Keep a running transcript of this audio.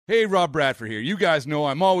Hey, Rob Bradford here. You guys know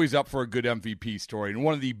I'm always up for a good MVP story, and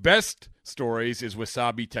one of the best stories is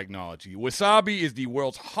Wasabi Technology. Wasabi is the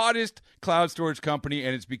world's hottest cloud storage company,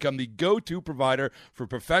 and it's become the go-to provider for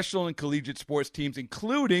professional and collegiate sports teams,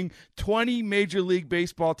 including 20 Major League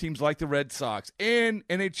Baseball teams like the Red Sox and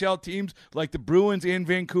NHL teams like the Bruins and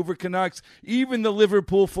Vancouver Canucks. Even the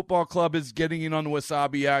Liverpool Football Club is getting in on the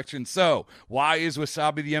Wasabi action. So, why is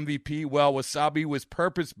Wasabi the MVP? Well, Wasabi was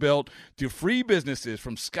purpose-built to free businesses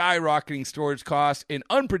from skyrocketing storage costs and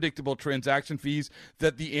unpredictable transaction fees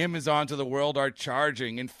that the Amazons of the world are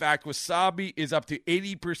charging. In fact, Wasabi is up to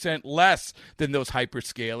 80% less than those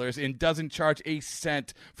hyperscalers and doesn't charge a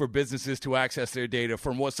cent for businesses to access their data.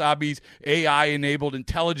 From Wasabi's AI-enabled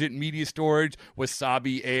intelligent media storage,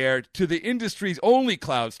 Wasabi Air, to the industry's only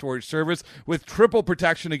cloud storage service with triple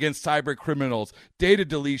protection against cyber criminals, data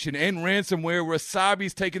deletion, and ransomware,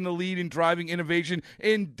 Wasabi's taken the lead in driving innovation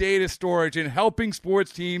in data storage and helping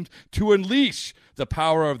sports teams to unleash the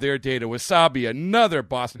power of their data. Wasabi, another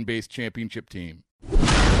Boston-based championship team.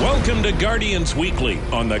 Welcome to Guardians Weekly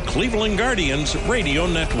on the Cleveland Guardians Radio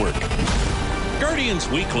Network. Guardians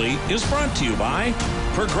Weekly is brought to you by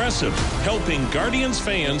Progressive, helping Guardians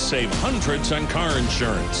fans save hundreds on car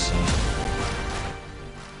insurance.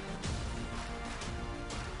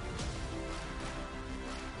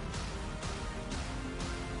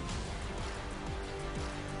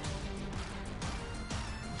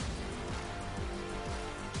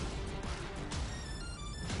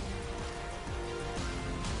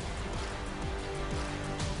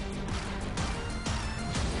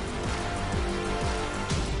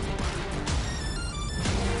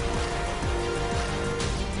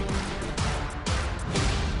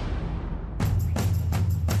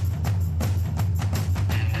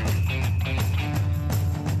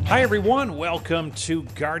 Hi, everyone. Welcome to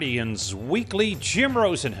Guardians Weekly. Jim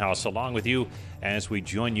Rosenhaus along with you as we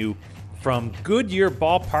join you from Goodyear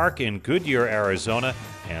Ballpark in Goodyear, Arizona,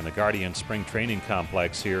 and the Guardians Spring Training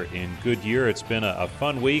Complex here in Goodyear. It's been a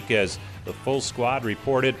fun week as the full squad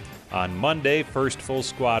reported on Monday. First full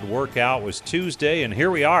squad workout was Tuesday, and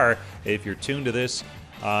here we are. If you're tuned to this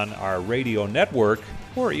on our radio network,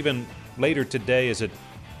 or even later today as it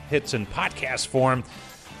hits in podcast form,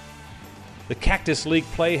 the Cactus League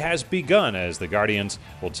play has begun as the Guardians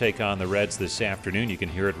will take on the Reds this afternoon. You can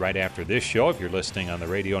hear it right after this show if you're listening on the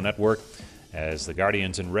radio network, as the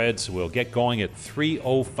Guardians and Reds will get going at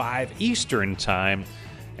 3:05 Eastern Time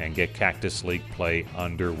and get Cactus League play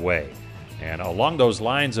underway. And along those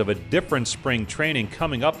lines of a different spring training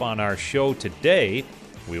coming up on our show today,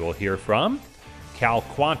 we will hear from Cal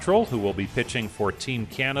Quantrill, who will be pitching for Team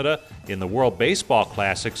Canada in the World Baseball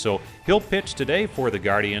Classic. So he'll pitch today for the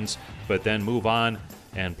Guardians, but then move on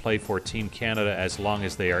and play for Team Canada as long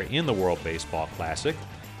as they are in the World Baseball Classic.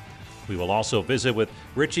 We will also visit with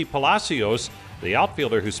Richie Palacios, the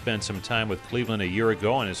outfielder who spent some time with Cleveland a year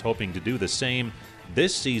ago and is hoping to do the same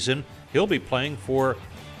this season. He'll be playing for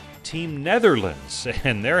Team Netherlands,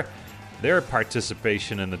 and their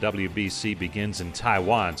participation in the WBC begins in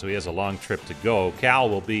Taiwan, so he has a long trip to go. Cal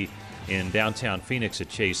will be in downtown Phoenix at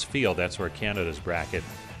Chase Field. That's where Canada's bracket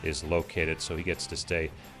is located, so he gets to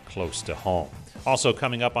stay close to home. Also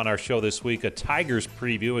coming up on our show this week, a Tigers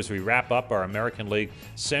preview as we wrap up our American League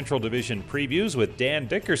Central Division previews with Dan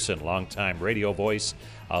Dickerson, longtime radio voice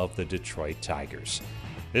of the Detroit Tigers.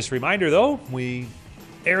 This reminder, though, we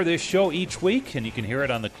air this show each week, and you can hear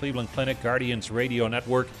it on the Cleveland Clinic Guardians Radio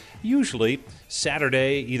Network, usually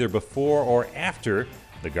Saturday, either before or after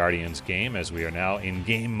the Guardians game, as we are now in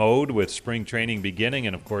game mode with spring training beginning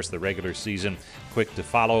and, of course, the regular season quick to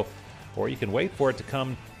follow. Or you can wait for it to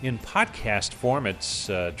come in podcast form. It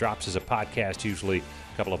drops as a podcast usually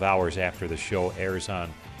a couple of hours after the show airs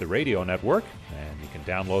on the radio network, and you can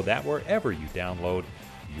download that wherever you download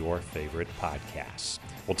your favorite podcasts.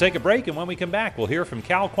 We'll take a break, and when we come back, we'll hear from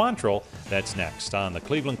Cal Quantrill. That's next on the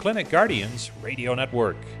Cleveland Clinic Guardians Radio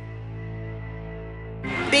Network.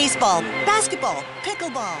 Baseball, basketball,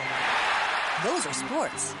 pickleball. Those are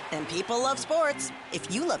sports, and people love sports.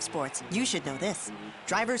 If you love sports, you should know this.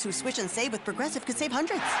 Drivers who switch and save with Progressive could save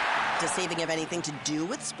hundreds. Does saving have anything to do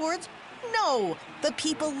with sports? No, but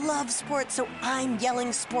people love sports, so I'm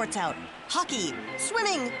yelling sports out. Hockey,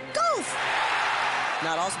 swimming, golf.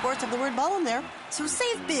 Not all sports have the word ball in there, so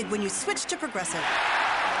save big when you switch to Progressive.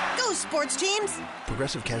 Go sports teams!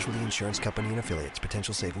 Progressive Casualty Insurance Company and Affiliates.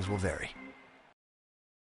 Potential savings will vary.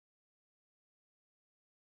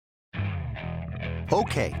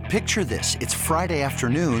 Okay, picture this. It's Friday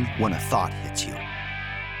afternoon when a thought hits you.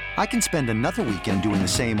 I can spend another weekend doing the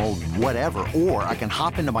same old whatever, or I can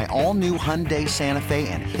hop into my all-new Hyundai Santa Fe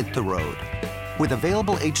and hit the road. With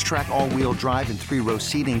available H-Track all-wheel drive and 3-row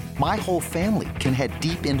seating, my whole family can head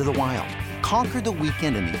deep into the wild. Conquer the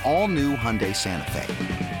weekend in the all-new Hyundai Santa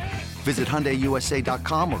Fe. Visit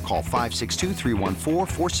HyundaiUSA.com or call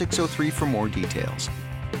 562-314-4603 for more details.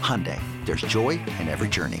 Hyundai, there's joy in every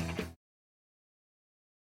journey.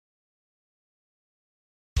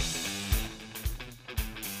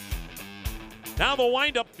 Now the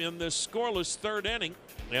windup in this scoreless third inning,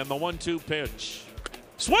 and the 1-2 pitch.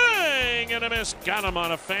 Swing and a miss. Got him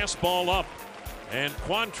on a fastball up. And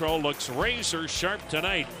Quantrill looks razor sharp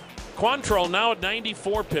tonight. Quantrill now at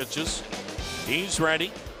 94 pitches. He's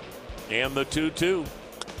ready. And the 2-2.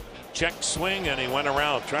 Check swing, and he went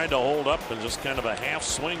around. Tried to hold up and just kind of a half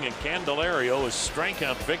swing, and Candelario is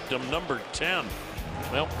strikeout victim number 10.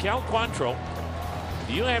 Well, Cal Quantrill,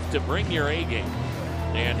 you have to bring your A game.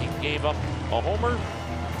 And he gave up a homer,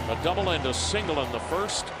 a double, and a single in the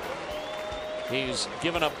first. He's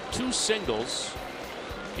given up 2 singles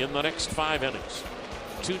in the next 5 innings.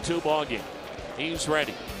 2-2 ball game. He's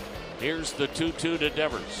ready. Here's the 2-2 to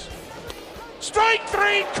Devers. Strike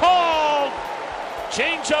 3 called.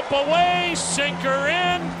 Change up away, sinker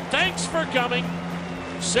in. Thanks for coming.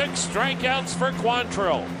 6 strikeouts for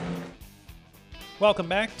Quantrill. Welcome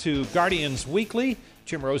back to Guardians Weekly.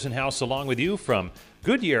 Jim Rosenhaus along with you from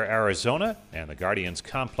Goodyear, Arizona, and the Guardians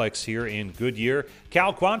complex here in Goodyear.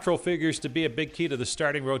 Cal Quantrill figures to be a big key to the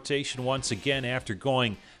starting rotation once again after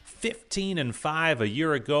going 15-5 a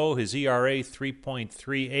year ago. His ERA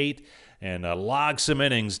 3.38, and logged some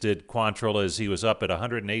innings did Quantrill as he was up at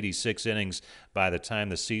 186 innings by the time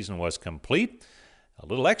the season was complete. A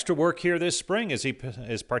little extra work here this spring as he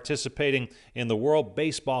is participating in the World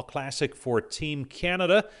Baseball Classic for Team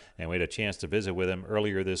Canada, and we had a chance to visit with him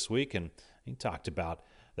earlier this week, and he talked about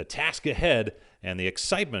the task ahead and the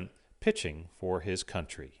excitement pitching for his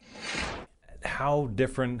country. How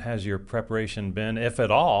different has your preparation been, if at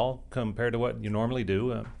all, compared to what you normally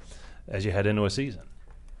do as you head into a season?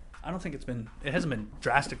 I don't think it hasn't been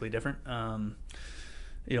drastically different.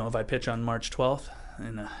 If I pitch on March 12th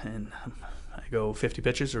and I go 50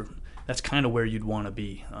 pitches, that's kind of where you'd want to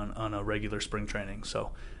be on a regular spring training.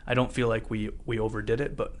 So I don't feel like we overdid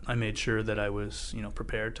it, but I made sure that I was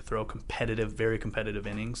prepared to throw very competitive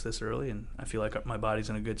innings this early, and I feel like my body's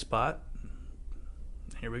in a good spot.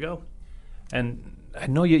 Here we go. And I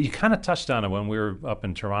know you kind of touched on it when we were up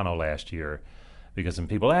in Toronto last year, because when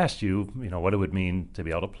people asked you, what it would mean to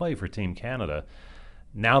be able to play for Team Canada.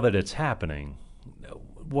 Now that it's happening,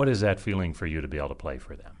 what is that feeling for you to be able to play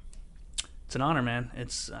for them? It's an honor, man.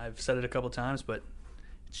 I've said it a couple times, but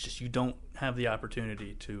it's just you don't have the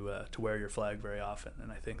opportunity to wear your flag very often.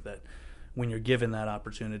 And I think that when you're given that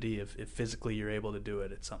opportunity, if physically you're able to do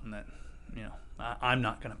it, it's something that I'm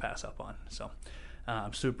not going to pass up on. So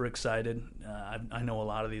I'm super excited. I know a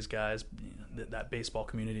lot of these guys. That baseball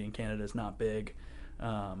community in Canada is not big.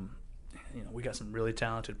 We got some really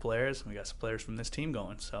talented players. We got some players from this team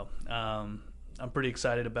going. So I'm pretty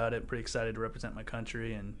excited about it. Pretty excited to represent my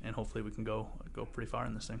country, and hopefully we can go pretty far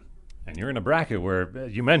in this thing. And you're in a bracket where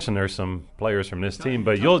you mentioned there's some players from this team,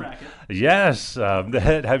 but you'll bracket. Yes.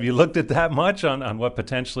 Have you looked at that much on what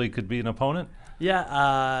potentially could be an opponent?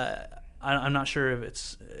 Yeah. I'm not sure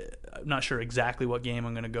if I'm not sure exactly what game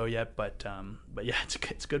I'm going to go yet, but yeah,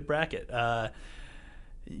 it's a good bracket.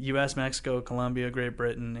 U.S., Mexico, Colombia, Great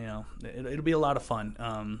Britain. It'll be a lot of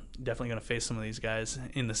fun. Definitely going to face some of these guys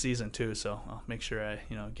in the season too, so I'll make sure I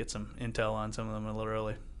get some intel on some of them a little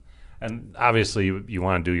early. And obviously, you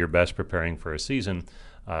want to do your best preparing for a season.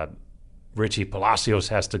 Richie Palacios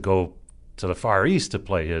has to go to the Far East to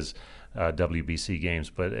play his WBC games,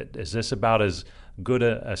 but is this about as good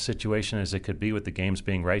a situation as it could be with the games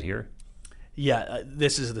being right here? Yeah,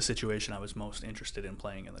 this is the situation I was most interested in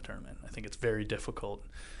playing in the tournament. I think it's very difficult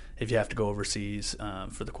if you have to go overseas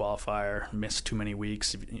for the qualifier, miss too many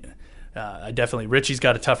weeks. Richie's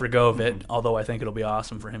got a tougher go of it, although I think it'll be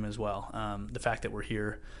awesome for him as well. The fact that we're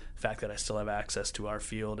here, the fact that I still have access to our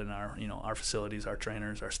field and our facilities, our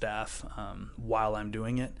trainers, our staff, while I'm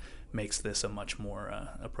doing it, makes this a much more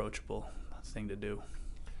approachable thing to do.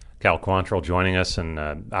 Cal Quantrill joining us, and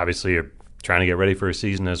obviously you're trying to get ready for a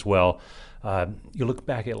season as well. You look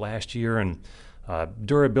back at last year, and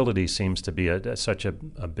durability seems to be such a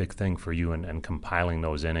big thing for you and compiling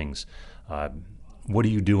those innings. What do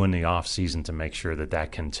you do in the off season to make sure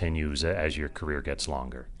that continues as your career gets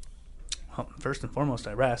longer? Well, first and foremost,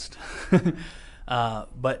 I rest.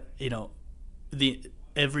 But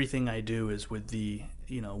everything I do is with the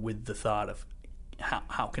thought of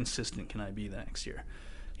how consistent can I be the next year?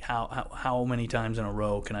 How many times in a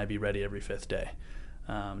row can I be ready every fifth day?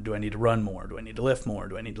 Do I need to run more? Do I need to lift more?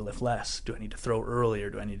 Do I need to lift less? Do I need to throw earlier?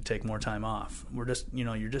 Do I need to take more time off?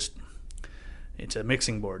 It's a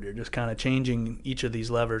mixing board. You're just kind of changing each of these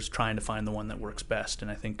levers, trying to find the one that works best. And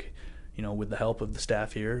I think, with the help of the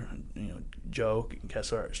staff here, Joe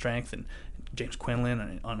Kessler at Strength and James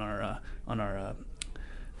Quinlan on our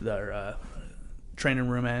training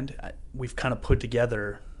room end, we've kind of put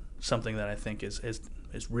together something that I think is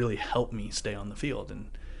really helped me stay on the field.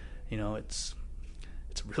 And it's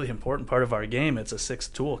a really important part of our game. It's a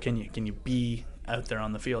sixth tool. Can you be out there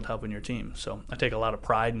on the field helping your team? So I take a lot of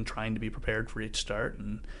pride in trying to be prepared for each start,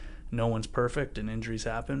 and no one's perfect and injuries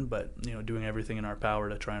happen, but doing everything in our power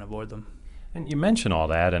to try and avoid them. And you mentioned all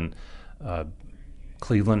that, and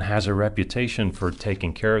Cleveland has a reputation for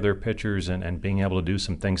taking care of their pitchers and being able to do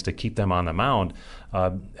some things to keep them on the mound.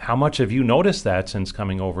 How much have you noticed that since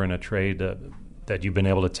coming over in a trade that you've been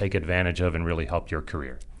able to take advantage of and really help your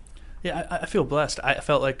career? Yeah, I feel blessed. I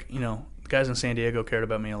felt like, the guys in San Diego cared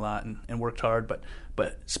about me a lot and worked hard.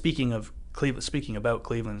 But speaking about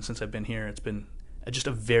Cleveland, since I've been here, it's been just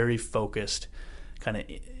a very focused, kind of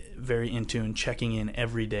very in tune, checking in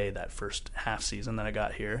every day that first half season that I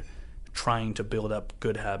got here, trying to build up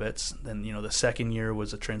good habits. Then, the second year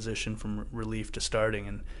was a transition from relief to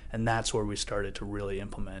starting, and that's where we started to really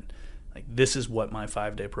implement, like, this is what my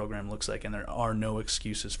 5-day program looks like, and there are no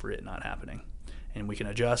excuses for it not happening. And we can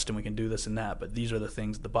adjust and we can do this and that, but these are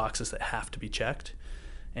the boxes that have to be checked.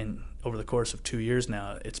 And over the course of 2 years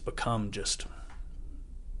now, it's become just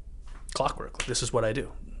clockwork. This is what I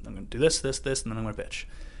do. I'm going to do this, and then I'm going to pitch.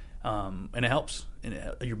 And it helps. And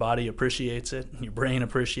your body appreciates it, your brain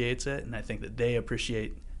appreciates it, and I think that they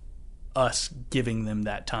appreciate us giving them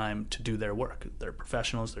that time to do their work. They're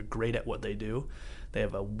professionals. They're great at what they do. They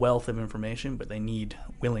have a wealth of information, but they need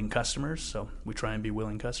willing customers, so we try and be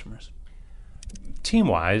willing customers.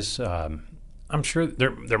 Team-wise, I'm sure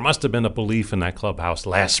there must have been a belief in that clubhouse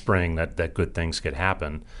last spring that good things could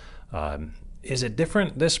happen. Is it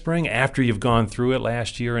different this spring after you've gone through it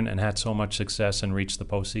last year and had so much success and reached the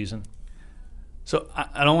postseason? So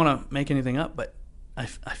I don't want to make anything up, but I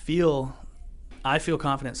feel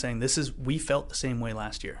confident saying we felt the same way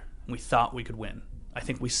last year. We thought we could win. I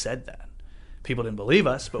think we said that. People didn't believe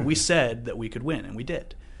us, but we said that we could win, and we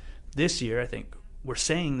did. This year, I think we're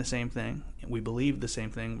saying the same thing. We believe the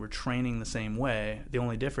same thing. We're training the same way. The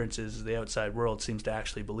only difference is the outside world seems to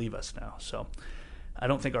actually believe us now. So I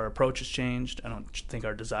don't think our approach has changed. I don't think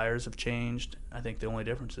our desires have changed. I think the only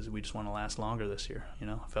difference is we just want to last longer this year.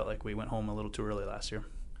 I felt like we went home a little too early last year.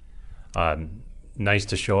 Nice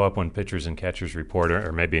to show up when pitchers and catchers report,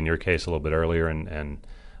 or maybe in your case a little bit earlier. And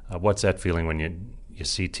what's that feeling when you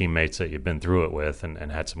see teammates that you've been through it with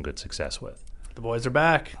and had some good success with? The boys are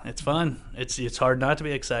back. It's fun. It's hard not to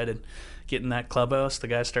be excited. Getting that clubhouse, the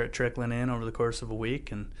guys start trickling in over the course of a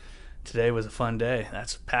week, and today was a fun day.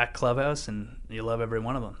 That's a packed clubhouse, and you love every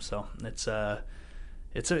one of them. So it's a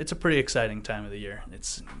pretty exciting time of the year.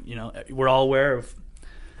 It's we're all aware of.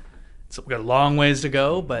 We've got a long ways to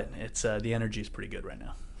go, but it's the energy is pretty good right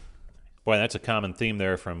now. Boy, that's a common theme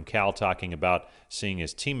there from Cal, talking about seeing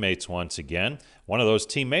his teammates once again. One of those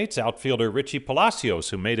teammates, outfielder Richie Palacios,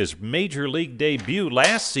 who made his major league debut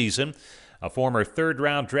last season, a former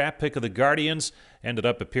third-round draft pick of the Guardians, ended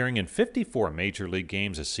up appearing in 54 major league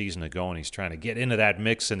games a season ago, and he's trying to get into that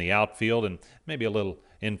mix in the outfield and maybe a little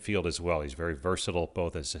infield as well. He's very versatile,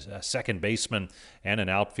 both as a second baseman and an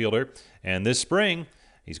outfielder. And this spring,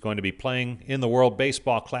 he's going to be playing in the World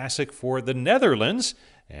Baseball Classic for the Netherlands,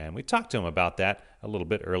 and we talked to him about that a little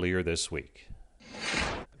bit earlier this week.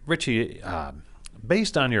 Richie,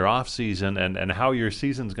 based on your off-season and how your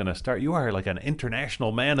season's going to start, you are like an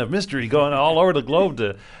international man of mystery, going all over the globe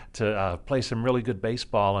to play some really good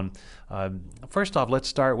baseball. And first off, let's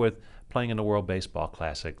start with playing in the World Baseball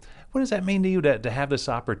Classic. What does that mean to you to have this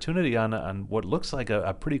opportunity on what looks like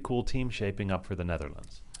a pretty cool team shaping up for the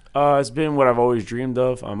Netherlands? It's been what I've always dreamed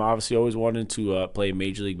of. Obviously always wanted to play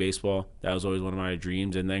Major League Baseball. That was always one of my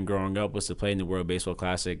dreams. And then growing up was to play in the World Baseball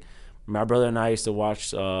Classic. My brother and I used to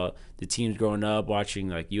watch the teams growing up, watching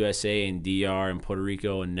like USA and DR and Puerto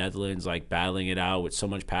Rico and Netherlands, like battling it out with so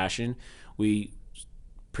much passion. We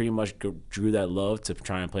pretty much drew that love to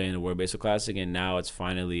try and play in the World Baseball Classic, and now it's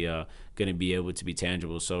finally going to be able to be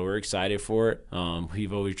tangible. So we're excited for it.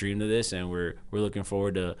 We've always dreamed of this, and we're looking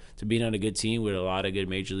forward to being on a good team with a lot of good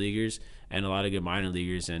major leaguers and a lot of good minor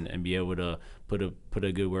leaguers, and be able to put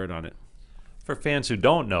a good word on it. For fans who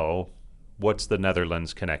don't know, what's the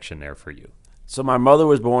Netherlands connection there for you? So my mother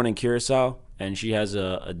was born in Curacao, and she has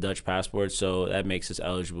a Dutch passport, so that makes us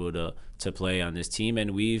eligible to play on this team.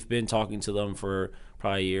 And we've been talking to them for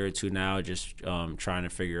probably a year or two now, just trying to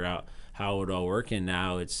figure out how it would all work. And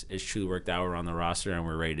now it's truly worked out. We're on the roster, and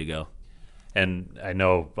we're ready to go. And I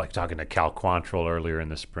know, like talking to Cal Quantrill earlier in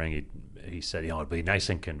the spring, he said, it'd be nice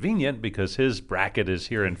and convenient because his bracket is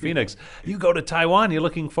here in Phoenix. You go to Taiwan. You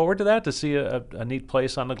looking forward to that, to see a neat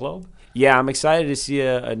place on the globe? Yeah, I'm excited to see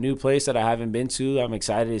a new place that I haven't been to. I'm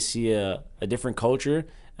excited to see a different culture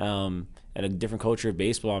and a different culture of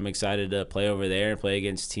baseball. I'm excited to play over there and play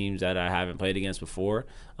against teams that I haven't played against before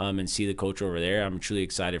and see the culture over there. I'm truly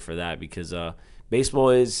excited for that because baseball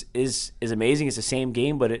is amazing. It's the same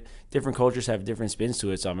game, but different cultures have different spins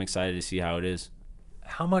to it, so I'm excited to see how it is.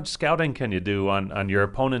 How much scouting can you do on your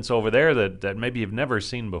opponents over there that maybe you've never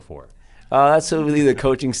seen before? That's really the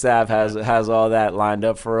coaching staff has all that lined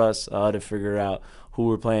up for us to figure out who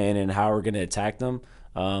we're playing and how we're going to attack them.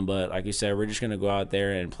 But like you said, we're just going to go out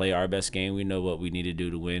there and play our best game. We know what we need to do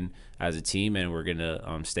to win as a team, and we're going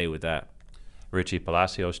to stay with that. Richie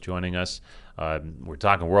Palacios joining us. We're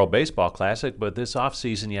talking World Baseball Classic, but this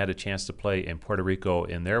offseason you had a chance to play in Puerto Rico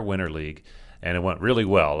in their Winter League, and it went really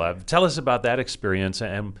well. Tell us about that experience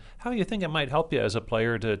and how you think it might help you as a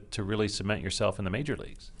player to really cement yourself in the major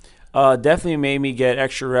leagues. Definitely made me get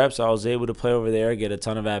extra reps. I was able to play over there, get a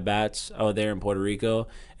ton of at-bats out there in Puerto Rico.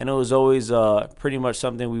 And it was always pretty much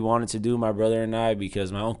something we wanted to do, my brother and I,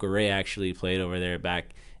 because my Uncle Ray actually played over there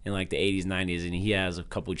back in like the 80s, 90s, and he has a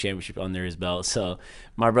couple championships under his belt. So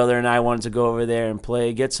my brother and I wanted to go over there and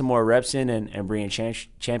play, get some more reps in, and bring a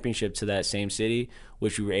championship to that same city,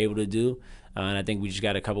 which we were able to do. And I think we just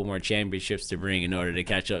got a couple more championships to bring in order to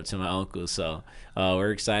catch up to my uncle. So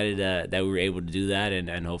we're excited that we were able to do that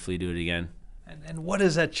and hopefully do it again. And what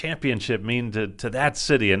does that championship mean to that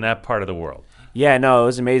city and that part of the world? Yeah, no, it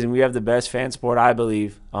was amazing. We have the best fan support, I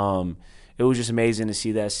believe. It was just amazing to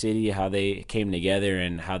see that city, how they came together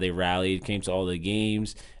and how they rallied, came to all the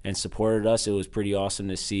games and supported us. It was pretty awesome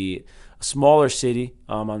to see a smaller city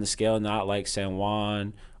on the scale, not like San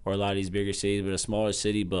Juan or a lot of these bigger cities, but a smaller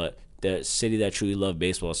city, but the city that truly loved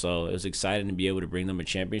baseball. So it was exciting to be able to bring them a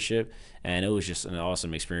championship, and it was just an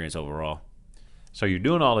awesome experience overall. So you're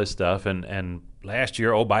doing all this stuff, and last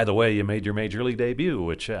year, oh, by the way, you made your major league debut,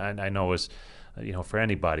 which I know is, for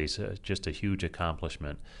anybody, just a huge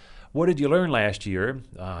accomplishment. What did you learn last year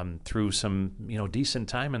through some, decent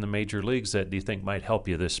time in the major leagues that do you think might help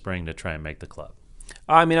you this spring to try and make the club?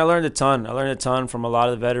 I learned a ton. I learned a ton from a lot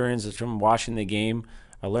of the veterans, from watching the game.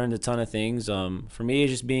 I learned a ton of things. For me,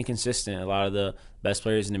 it's just being consistent. A lot of the best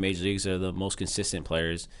players in the major leagues are the most consistent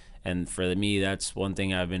players. And for me, that's one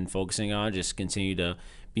thing I've been focusing on, just continue to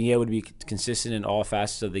be able to be consistent in all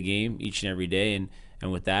facets of the game each and every day.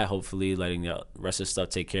 And with that, hopefully letting the rest of the stuff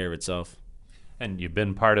take care of itself. And you've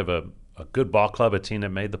been part of a good ball club, a team that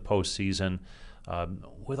made the postseason,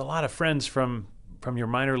 with a lot of friends from your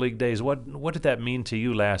minor league days. What did that mean to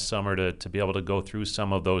you last summer to be able to go through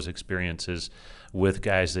some of those experiences with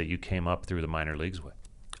guys that you came up through the minor leagues with?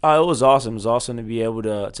 It was awesome. It was awesome to be able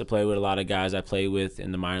to play with a lot of guys I played with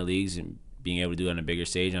in the minor leagues and being able to do it on a bigger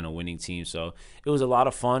stage on a winning team. So it was a lot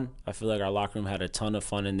of fun. I feel like our locker room had a ton of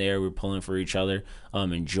fun in there. We were pulling for each other,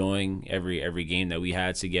 enjoying every game that we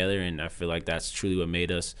had together, and I feel like that's truly what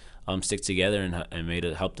made us stick together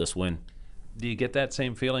and helped us win. Do you get that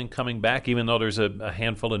same feeling coming back, even though there's a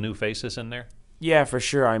handful of new faces in there? Yeah, for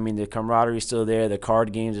sure. The camaraderie is still there. The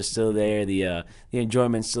card games are still there. The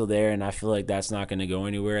enjoyment's still there, and I feel like that's not going to go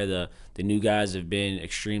anywhere. The new guys have been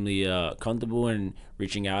extremely comfortable in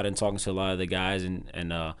reaching out and talking to a lot of the guys,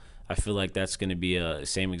 and I feel like that's going to be the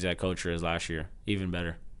same exact culture as last year, even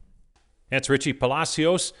better. That's Richie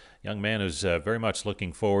Palacios, young man who's very much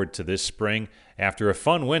looking forward to this spring after a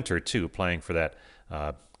fun winter, too, playing for that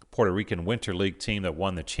Puerto Rican Winter League team that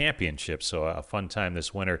won the championship. So a fun time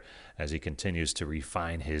this winter as he continues to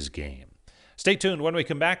refine his game. Stay tuned. When we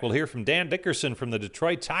come back, we'll hear from Dan Dickerson from the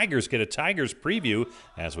Detroit Tigers, get a Tigers preview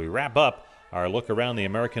as we wrap up our look around the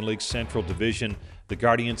American League Central Division, the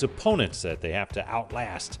Guardians' opponents that they have to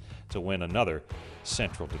outlast to win another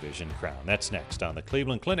Central Division crown. That's next on the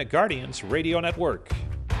Cleveland Clinic Guardians Radio Network.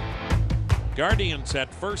 Guardians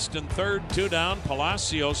at first and third, 2 down.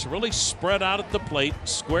 Palacios really spread out at the plate,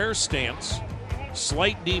 square stance,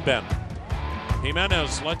 slight knee bend.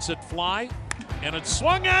 Jimenez lets it fly, and it's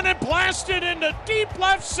swung on and blasted into deep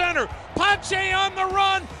left center. Pache on the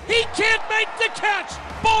run. He can't make the catch.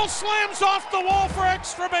 Ball slams off the wall for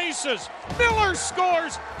extra bases. Miller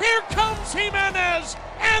scores. Here comes Jimenez,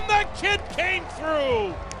 and the kid came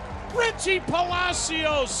through. Richie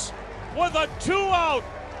Palacios with a 2-out,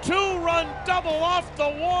 2-run double off the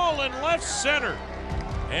wall in left center.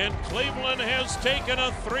 And Cleveland has taken a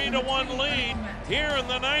 3-1 lead here in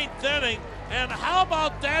the ninth inning. And how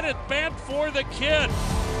about that at bat for the kid?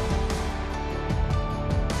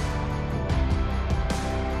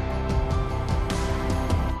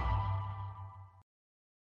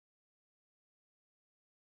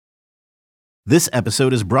 This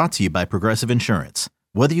episode is brought to you by Progressive Insurance.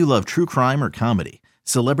 Whether you love true crime or comedy,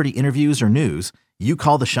 celebrity interviews or news, you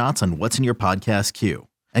call the shots on what's in your podcast queue.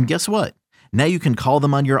 And guess what? Now you can call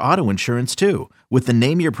them on your auto insurance too with the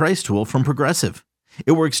Name Your Price tool from Progressive.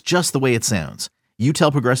 It works just the way it sounds. You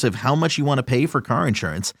tell Progressive how much you want to pay for car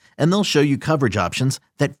insurance, and they'll show you coverage options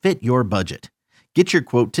that fit your budget. Get your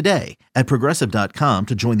quote today at Progressive.com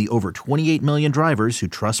to join the over 28 million drivers who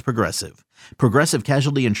trust Progressive. Progressive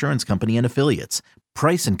Casualty Insurance Company and Affiliates.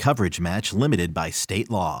 Price and coverage match limited by state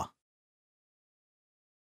law.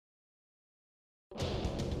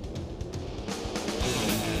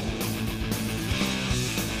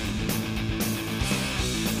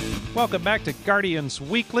 Welcome back to Guardians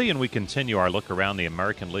Weekly, and we continue our look around the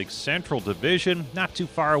American League Central Division, not too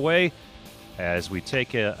far away, as we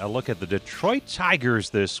take a look at the Detroit Tigers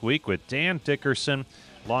this week with Dan Dickerson,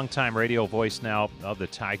 longtime radio voice now of the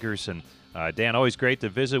Tigers. And Dan, always great to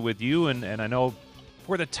visit with you. And I know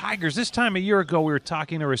for the Tigers, this time a year ago we were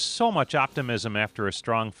talking, there was so much optimism after a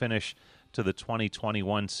strong finish to the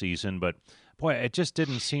 2021 season. But, boy, it just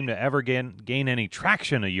didn't seem to ever gain any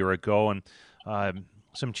traction a year ago. And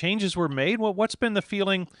some changes were made. Well, what's been the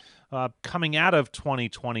feeling coming out of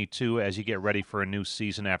 2022 as you get ready for a new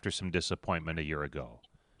season after some disappointment a year ago?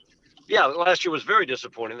 Yeah, last year was very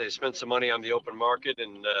disappointing. They spent some money on the open market,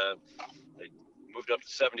 and they moved up to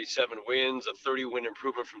 77 wins, a 30-win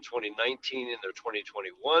improvement from 2019 in their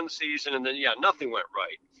 2021 season. And then, nothing went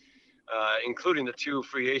right, including the two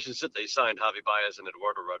free agents that they signed, Javi Baez and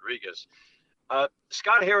Eduardo Rodriguez.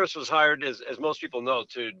 Scott Harris was hired, as most people know,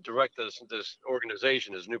 to direct this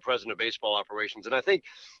organization as new president of baseball operations. And I think,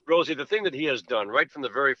 Rosie, the thing that he has done right from the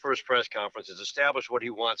very first press conference is establish what he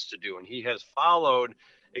wants to do. And he has followed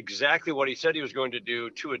exactly what he said he was going to do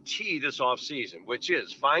to a T this offseason, which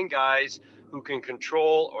is find guys who can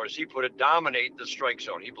control, or as he put it, dominate the strike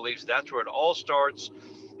zone. He believes that's where it all starts.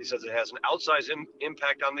 He says it has an outsized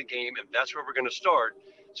impact on the game, and that's where we're going to start.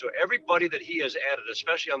 So everybody that he has added,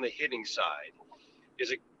 especially on the hitting side,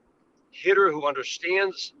 is a hitter who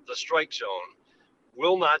understands the strike zone,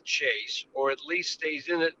 will not chase, or at least stays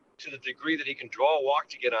in it to the degree that he can draw a walk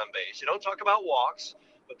to get on base. You don't talk about walks,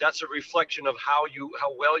 but that's a reflection of how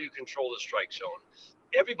well you control the strike zone.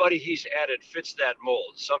 Everybody he's added fits that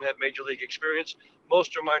mold. Some have major league experience,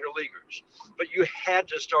 most are minor leaguers. But you had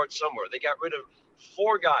to start somewhere. They got rid of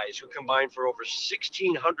 4 guys who combined for over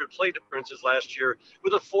 1,600 plate appearances last year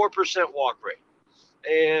with a 4% walk rate.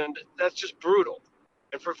 And that's just brutal.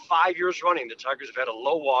 And for 5 years running, the Tigers have had a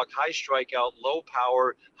low walk, high strikeout, low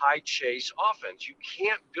power, high chase offense. You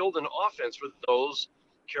can't build an offense with those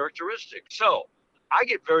characteristics. So I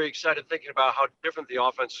get very excited thinking about how different the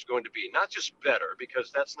offense is going to be. Not just better,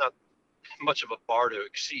 because that's not much of a bar to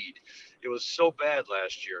exceed. It was so bad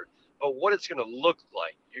last year. But what it's going to look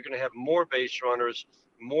like. You're going to have more base runners,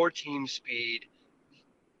 more team speed,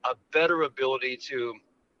 a better ability to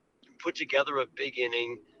put together a big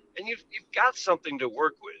inning, and you've got something to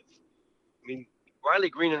work with. I mean, Riley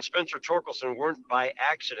Green and Spencer Torkelson weren't by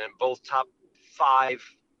accident both top 5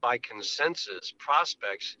 by consensus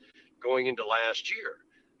prospects going into last year.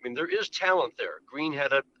 I mean, there is talent there. Green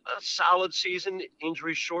had a solid season,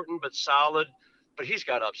 injury shortened, but solid. But he's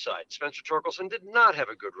got upside. Spencer Torkelson did not have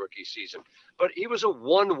a good rookie season, but he was a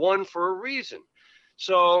 1-1 for a reason.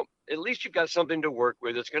 So at least you've got something to work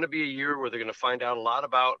with. It's going to be a year where they're going to find out a lot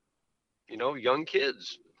about, young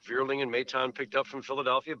kids. Vierling and Maton picked up from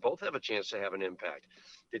Philadelphia both have a chance to have an impact.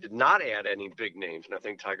 They did not add any big names, and I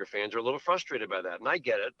think Tiger fans are a little frustrated by that, and I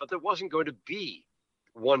get it, but there wasn't going to be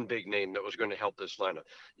one big name that was going to help this lineup.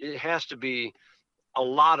 It has to be a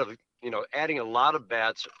lot of adding a lot of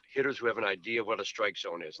bats, hitters who have an idea of what a strike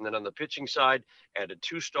zone is. And then on the pitching side, added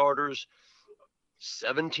 2 starters,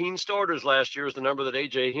 17 starters last year is the number that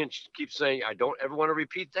A.J. Hinch keeps saying. I don't ever want to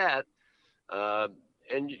repeat that.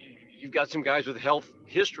 And you've got some guys with health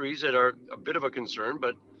histories that are a bit of a concern,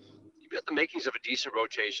 but you've got the makings of a decent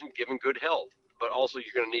rotation given good health. But also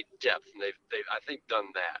you're going to need depth, and they've I think, done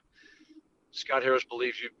that. Scott Harris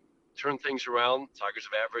believes you turn things around. Tigers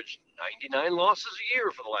have averaged 99 losses a year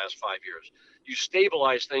for the last 5 years. You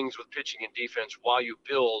stabilize things with pitching and defense while you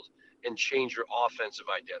build and change your offensive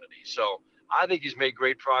identity. So I think he's made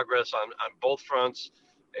great progress on both fronts.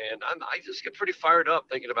 And I just get pretty fired up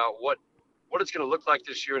thinking about what it's going to look like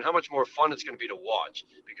this year and how much more fun it's going to be to watch,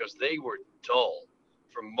 because they were dull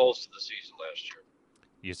for most of the season last year.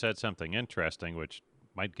 you said something interesting, which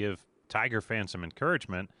might give Tiger fans some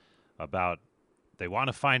encouragement about they want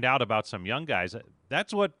to find out about some young guys.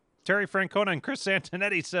 That's what Terry Francona and Chris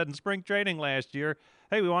Antonetti said in spring training last year.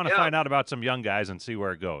 Hey, we want to find out about some young guys and see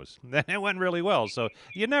where it goes. It went really well, so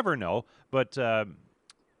you never know. But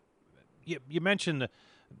you mentioned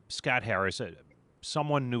Scott Harris,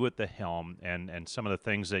 someone new at the helm, and some of the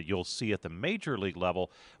things that you'll see at the major league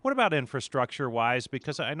level. What about infrastructure-wise?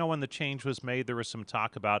 Because I know when the change was made, there was some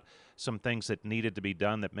talk about some things that needed to be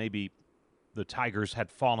done that maybe the Tigers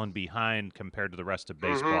had fallen behind compared to the rest of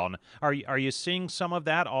baseball. Mm-hmm. Are you seeing some of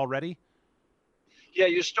that already? Yeah,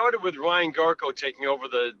 you started with Ryan Garko taking over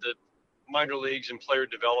the minor leagues and player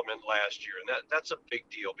development last year, and that's a big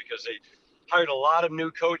deal because they hired a lot of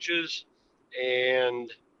new coaches,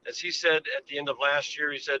 and as he said at the end of last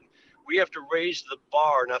year, he said, we have to raise the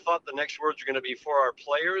bar. And I thought the next words are going to be for our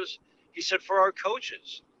players. He said for our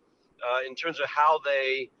coaches, in terms of how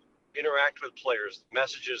they interact with players,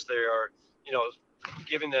 messages they are,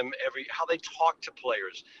 giving them how they talk to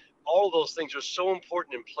players. All of those things are so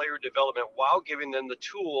important in player development while giving them the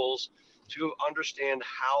tools to understand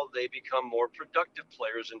how they become more productive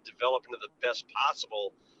players and develop into the best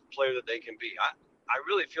possible player that they can be. I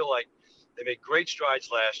really feel like they made great strides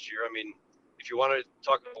last year. I mean, if you want to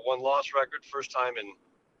talk about one-loss record, first time in,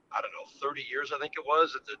 30 years, I think it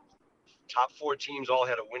was, that the top 4 teams all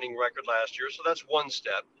had a winning record last year. So that's one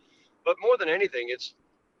step. But more than anything,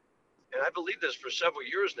 and I believe this for several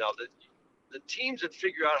years now, that the teams that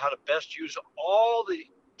figure out how to best use all the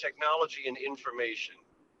technology and information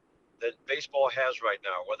that baseball has right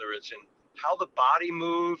now, whether it's in how the body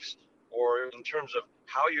moves or in terms of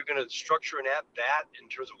how you're going to structure an at-bat in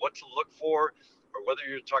terms of what to look for, or whether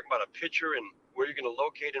you're talking about a pitcher and where you're going to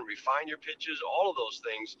locate and refine your pitches, all of those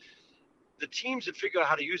things, the teams that figure out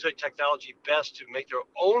how to use that technology best to make their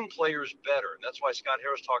own players better. And that's why Scott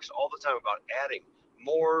Harris talks all the time about adding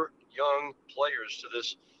more young players to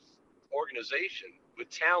this organization with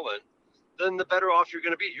talent, then the better off you're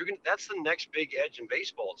going to be. That's the next big edge in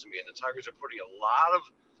baseball to me. And the Tigers are putting a lot of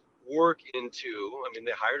work into. I mean,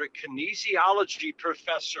 they hired a kinesiology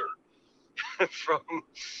professor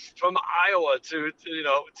from Iowa to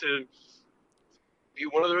be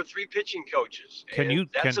one of their 3 pitching coaches.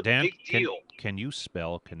 That's a big deal. Can you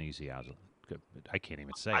spell kinesiology? I can't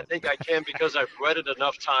even say it. I think I can because I've read it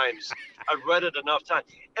enough times.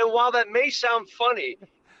 And while that may sound funny,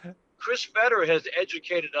 Chris Fetter has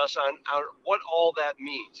educated us on what all that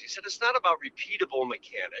means. He said it's not about repeatable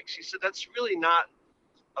mechanics. He said that's really not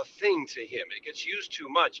a thing to him. It gets used too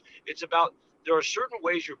much. It's about there are certain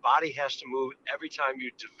ways your body has to move every time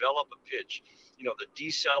you develop a pitch. The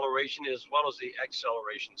deceleration as well as the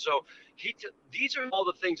acceleration. So these are all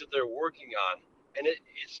the things that they're working on, and it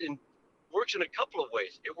works in a couple of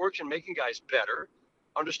ways. It works in making guys better,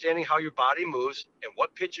 understanding how your body moves and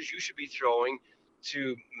what pitches you should be throwing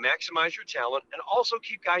to maximize your talent and also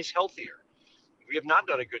keep guys healthier. We have not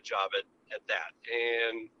done a good job at that,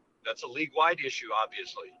 and that's a league-wide issue,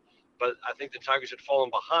 obviously. But I think the Tigers had fallen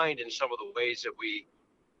behind in some of the ways that we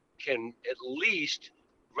can at least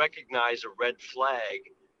recognize a red flag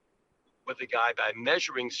with a guy by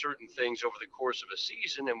measuring certain things over the course of a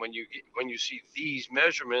season. And when you see these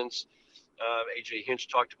measurements, AJ Hinch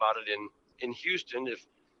talked about it in Houston. If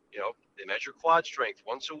they measure quad strength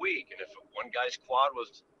once a week, and if one guy's quad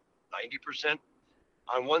was 90%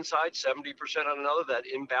 on one side, 70% on another, that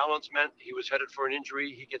imbalance meant he was headed for an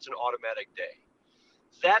injury. He gets an automatic day.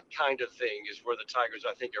 That kind of thing is where the Tigers,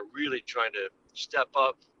 I think, are really trying to step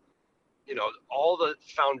up. All the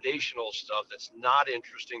foundational stuff that's not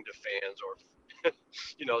interesting to fans or,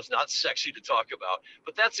 it's not sexy to talk about.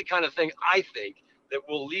 But that's the kind of thing I think that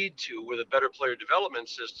will lead to, with a better player development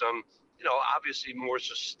system, obviously more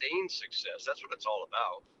sustained success. That's what it's all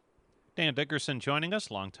about. Dan Dickerson joining us,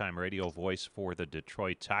 longtime radio voice for the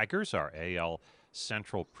Detroit Tigers. Our AL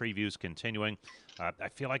Central previews continuing. I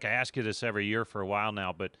feel like I ask you this every year for a while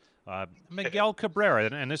now, but Miguel Cabrera,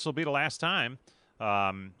 and this will be the last time.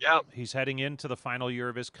 He's heading into the final year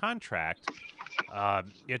of his contract.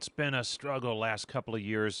 It's been a struggle last couple of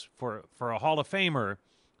years for a Hall of Famer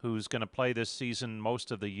who's going to play this season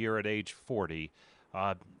most of the year at age 40.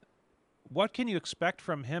 What can you expect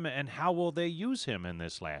from him, and how will they use him in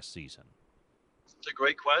this last season? It's a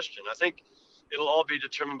great question. I think it'll all be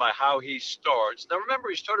determined by how he starts. Now, remember,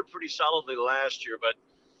 he started pretty solidly last year, but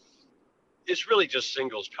it's really just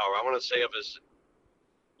singles power. I want to say of his,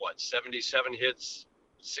 77 hits,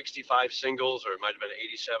 65 singles, or it might have been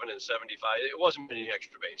 87 and 75. It wasn't many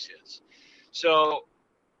extra base hits. So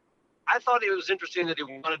I thought it was interesting that he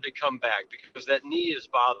wanted to come back because that knee is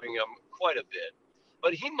bothering him quite a bit.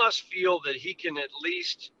 but he must feel that he can at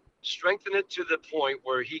least strengthen it to the point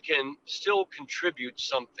where he can still contribute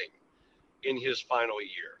something in his final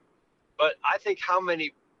year. But I think how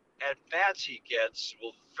many at-bats he gets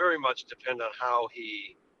will very much depend on how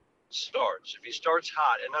he starts. If he starts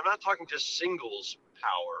hot, and I'm not talking just singles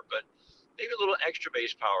power, but maybe a little extra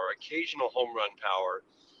base power, occasional home run power,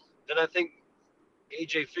 then I think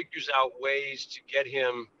AJ figures out ways to get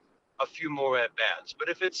him a few more at-bats. But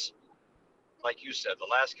if it's, like you said, the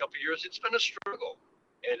last couple of years, it's been a struggle.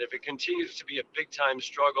 And if it continues to be a big-time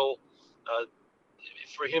struggle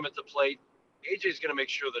for him at the plate, AJ's going to make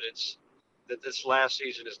sure that this last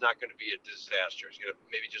season is not going to be a disaster. He's going to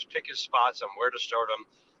maybe just pick his spots on where to start him,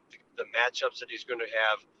 the matchups that he's going to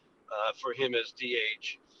have for him as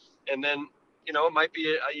DH. And then, it might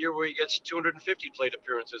be a year where he gets 250 plate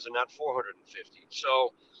appearances and not 450.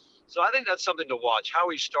 So I think that's something to watch. How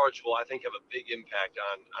he starts will, I think, have a big impact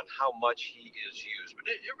on how much he is used. But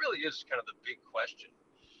it really is kind of the big question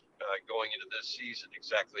going into this season.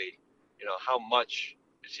 Exactly, how much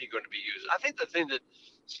is he going to be used? I think the thing that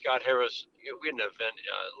Scott Harris, we had an event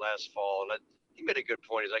last fall, and he made a good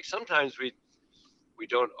point. He's like, sometimes we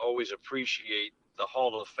don't always appreciate the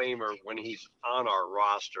Hall of Famer when he's on our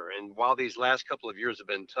roster. And while these last couple of years have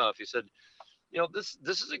been tough, he said,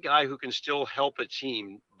 this is a guy who can still help a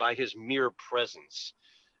team by his mere presence.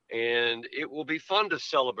 And it will be fun to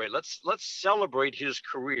celebrate. Let's celebrate his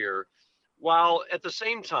career while at the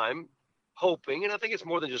same time hoping, and I think it's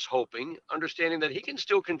more than just hoping, understanding that he can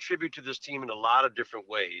still contribute to this team in a lot of different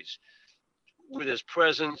ways with his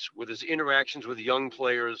presence, with his interactions with young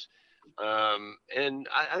players. And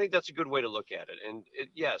I think that's a good way to look at it. And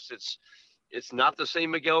yes, it's not the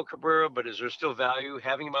same Miguel Cabrera, but is there still value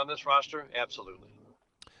having him on this roster? Absolutely.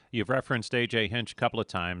 You've referenced A.J. Hinch a couple of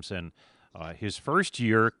times, and his first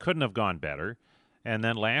year couldn't have gone better. And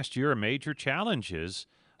then last year, major challenges.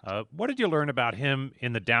 What did you learn about him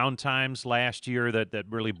in the down times last year that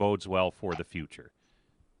really bodes well for the future?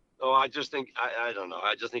 Oh, I just think, I don't know.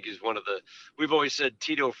 I just think he's one of the, we've always said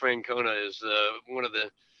Tito Francona is one of the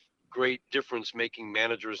great difference-making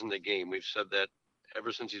managers in the game. We've said that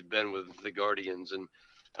ever since he's been with the Guardians. And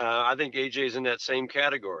I think AJ's in that same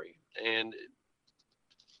category. And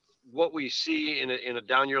what we see in a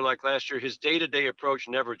down year like last year, his day-to-day approach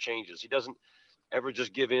never changes. He doesn't ever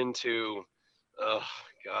just give in to, oh,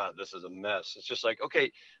 God, this is a mess. It's just like,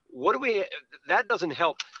 okay, that doesn't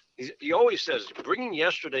help. He always says bringing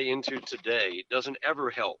yesterday into today doesn't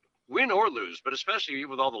ever help, win or lose, but especially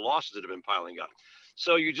with all the losses that have been piling up.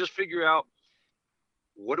 So you just figure out,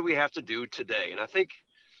 what do we have to do today? And I think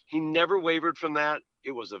he never wavered from that.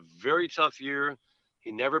 It was a very tough year.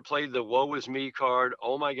 He never played the woe is me card.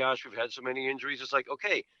 Oh my gosh, we've had so many injuries. It's like,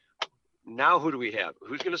 okay, now who do we have?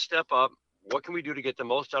 Who's going to step up? What can we do to get the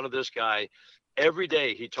most out of this guy? Every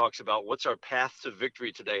day he talks about what's our path to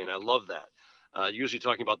victory today. And I love that. Usually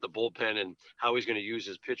talking about the bullpen and how he's going to use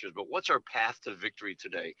his pitchers, but what's our path to victory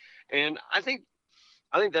today? And I think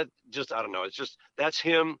that just, I don't know. It's just, that's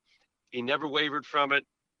him. He never wavered from it.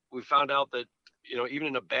 We found out that, even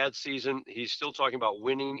in a bad season, he's still talking about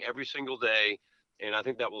winning every single day. And I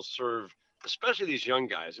think that will serve, especially these young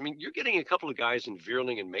guys. I mean, you're getting a couple of guys in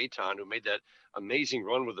Vierling and Maton who made that amazing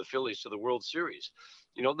run with the Phillies to the World Series.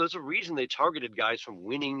 There's a reason they targeted guys from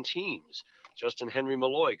winning teams. Justin Henry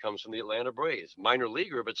Malloy comes from the Atlanta Braves, minor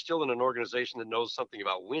leaguer, but still in an organization that knows something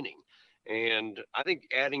about winning. And I think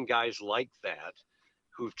adding guys like that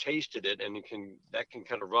who've tasted it and that can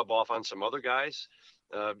kind of rub off on some other guys.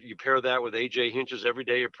 You pair that with A.J. Hinch's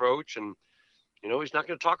everyday approach, and he's not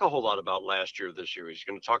going to talk a whole lot about last year, this year. He's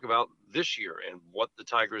going to talk about this year and what the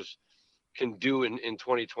Tigers can do in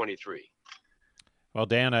 2023. Well,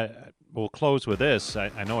 Dan, we'll close with this.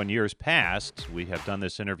 I know in years past we have done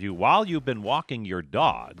this interview while you've been walking your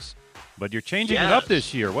dogs, but you're changing it up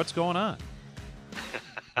this year. What's going on?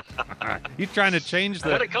 You trying to turn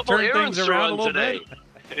things around a little bit?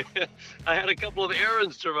 I had a couple of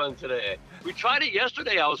errands to run today. We tried it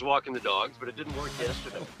yesterday. I was walking the dogs, but it didn't work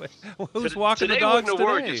yesterday. Who's walking the dogs today? Today wouldn't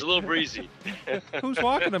work. It's a little breezy. Who's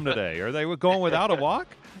walking them today? Are they going without a walk?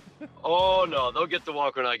 Oh, no. They'll get the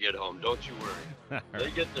walk when I get home. Don't you worry.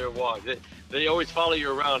 They get their walk. They always follow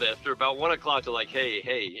you around after about 1 o'clock. They're like,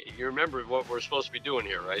 hey, you remember what we're supposed to be doing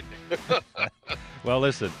here, right? Well,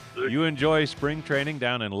 listen, you enjoy spring training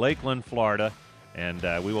down in Lakeland, Florida, and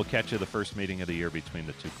we will catch you the first meeting of the year between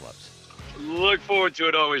the two clubs. Look forward to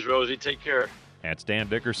it always, Rosie. Take care. That's Dan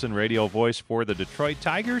Dickerson, radio voice for the Detroit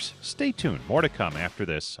Tigers. Stay tuned. More to come after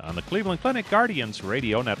this on the Cleveland Clinic Guardians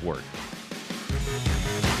Radio Network.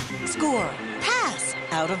 Score. Pass.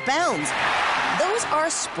 Out of bounds. Those are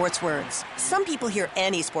sports words. Some people hear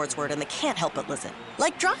any sports word and they can't help but listen.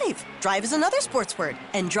 Like drive. Drive is another sports word.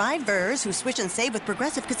 And drivers who switch and save with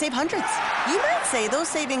Progressive could save hundreds. You might say those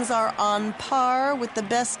savings are on par with the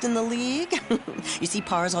best in the league. You see,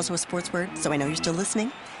 par is also a sports word, so I know you're still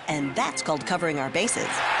listening. And that's called covering our bases.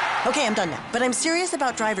 Okay, I'm done now. But I'm serious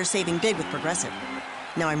about drivers saving big with Progressive.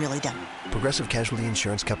 Now I'm really done. Progressive Casualty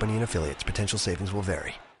Insurance Company and Affiliates. Potential savings will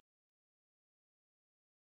vary.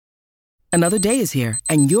 Another day is here,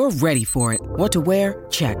 and you're ready for it. What to wear?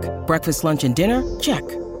 Check. Breakfast, lunch, and dinner? Check.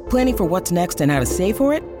 Planning for what's next and how to save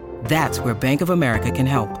for it? That's where Bank of America can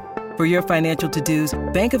help. For your financial to-dos,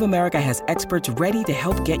 Bank of America has experts ready to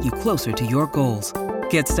help get you closer to your goals.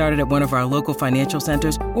 Get started at one of our local financial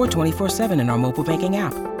centers or 24/7 in our mobile banking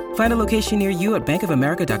app. Find a location near you at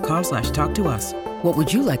bankofamerica.com/talktous. What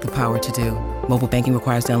would you like the power to do? Mobile banking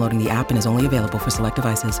requires downloading the app and is only available for select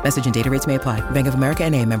devices. Message and data rates may apply. Bank of America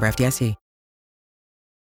NA, member FDIC.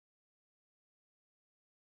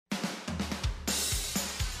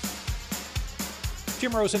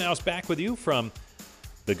 Jim Rosenhaus back with you from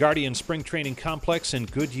the Guardian Spring Training Complex in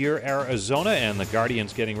Goodyear, Arizona, and the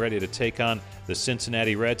Guardians getting ready to take on the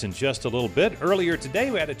Cincinnati Reds in just a little bit. Earlier today,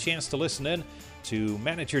 we had a chance to listen in to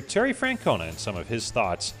manager Terry Francona and some of his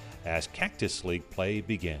thoughts as Cactus League play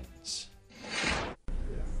begins.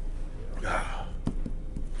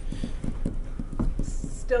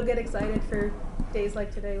 Still get excited for days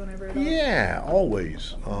like today whenever it Yeah,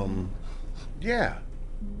 always. Yeah.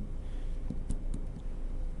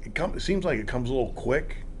 It seems like it comes a little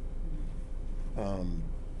quick.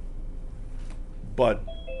 But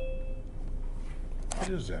what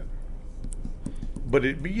is that? But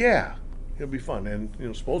it'll be fun, and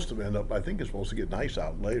it's supposed to end up. I think it's supposed to get nice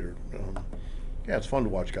out later. Yeah, it's fun to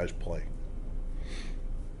watch guys play.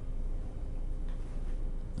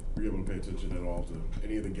 Were you able to pay attention at all to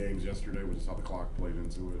any of the games yesterday? Was how the clock played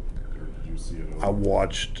into it, or did you see it at all?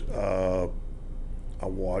 I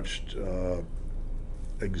watched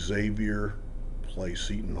Xavier play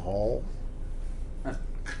Seton Hall.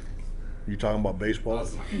 You talking about baseball?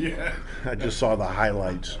 Yeah. I just saw the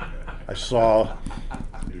highlights. I saw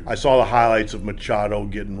the highlights of Machado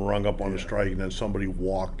getting rung up on a strike, and then somebody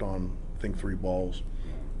walked on, I think, 3 balls.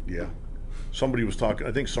 Yeah. Somebody was talking,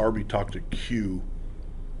 I think Sarby talked to Q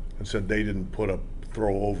and said they didn't put a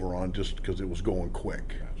throw over on just because it was going quick.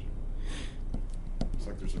 Gotcha. It's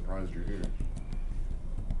like they're surprised you're here.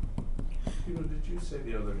 You know, did you say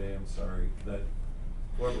the other day, I'm sorry, that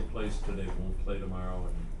whoever plays today won't play tomorrow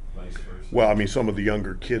and vice versa? Well, I mean, some of the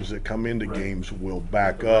younger kids that come into games will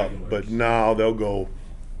back up, but now they'll go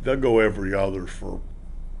every other for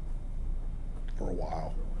a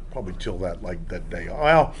while, probably till that day.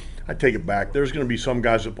 Well, I take it back. There's going to be some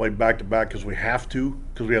guys that play back to back because we have to,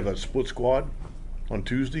 because we have that split squad on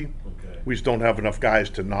Tuesday. Okay. We just don't have enough guys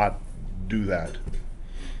to not do that.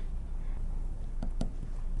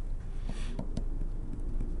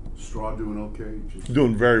 Straw doing okay?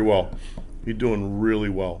 Doing very well. He's doing really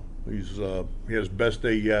well. He has best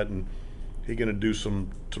day yet, and he's going to do some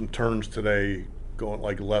turns today, going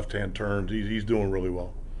like left-hand turns. He's doing really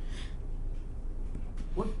well.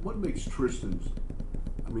 What makes Tristan's?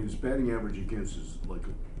 I mean, his batting average against is like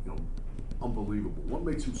unbelievable. What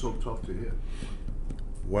makes him so tough to hit?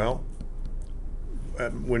 Well,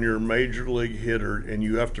 when you're a major league hitter and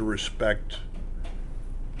you have to respect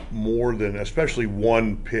more than, especially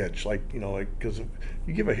one pitch, because if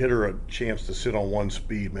you give a hitter a chance to sit on one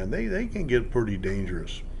speed, man, they can get pretty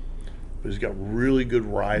dangerous. But he's got really good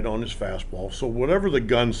ride on his fastball. So whatever the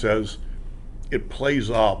gun says, it plays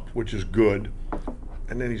up, which is good.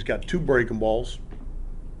 And then he's got 2 breaking balls,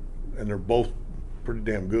 and they're both pretty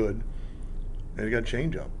damn good. And he got a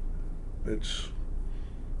changeup. It's,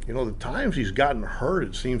 the times he's gotten hurt,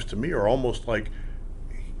 it seems to me, are almost like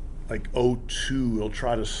 0-2. He'll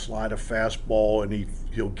try to slide a fastball, and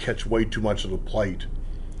he'll catch way too much of the plate.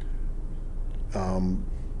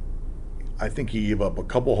 I think he gave up a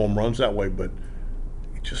couple home runs that way, but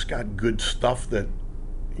he just got good stuff that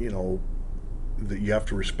that you have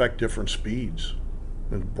to respect different speeds.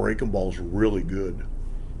 And the breaking ball's really good.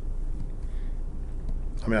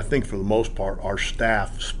 I mean, I think for the most part, our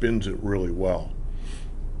staff spins it really well.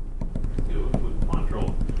 With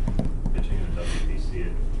Quantrill pitching in the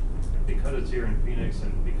WBC, because it's here in Phoenix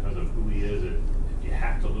and because of who he is, if you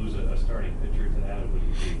have to lose a starting pitcher to that, would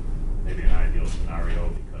he be maybe an ideal scenario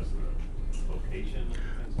because of the location?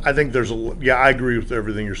 I think I agree with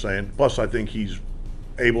everything you're saying. Plus, I think he's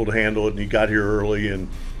able to handle it, and he got here early, and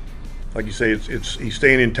like you say, he's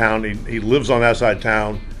staying in town. He lives on that side of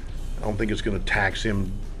town. I don't think it's going to tax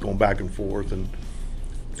him going back and forth. And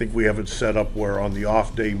I think we have it set up where on the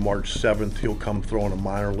off day, March 7th, he'll come throw in a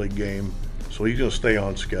minor league game. So he's going to stay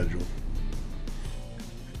on schedule.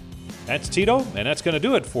 That's Tito, and that's going to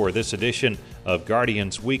do it for this edition of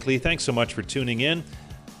Guardians Weekly. Thanks so much for tuning in.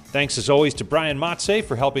 Thanks, as always, to Brian Motze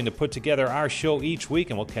for helping to put together our show each week,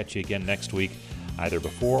 and we'll catch you again next week, either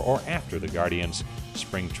before or after the Guardians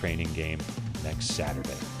spring training game next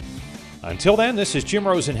Saturday. Until then, this is Jim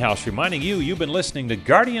Rosenhaus reminding you you've been listening to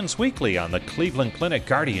Guardians Weekly on the Cleveland Clinic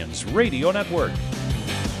Guardians Radio Network.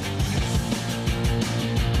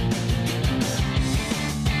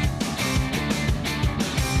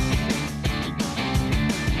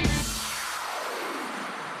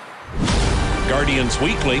 Guardians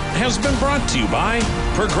Weekly has been brought to you by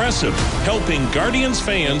Progressive, helping Guardians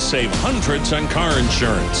fans save hundreds on car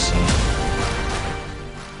insurance.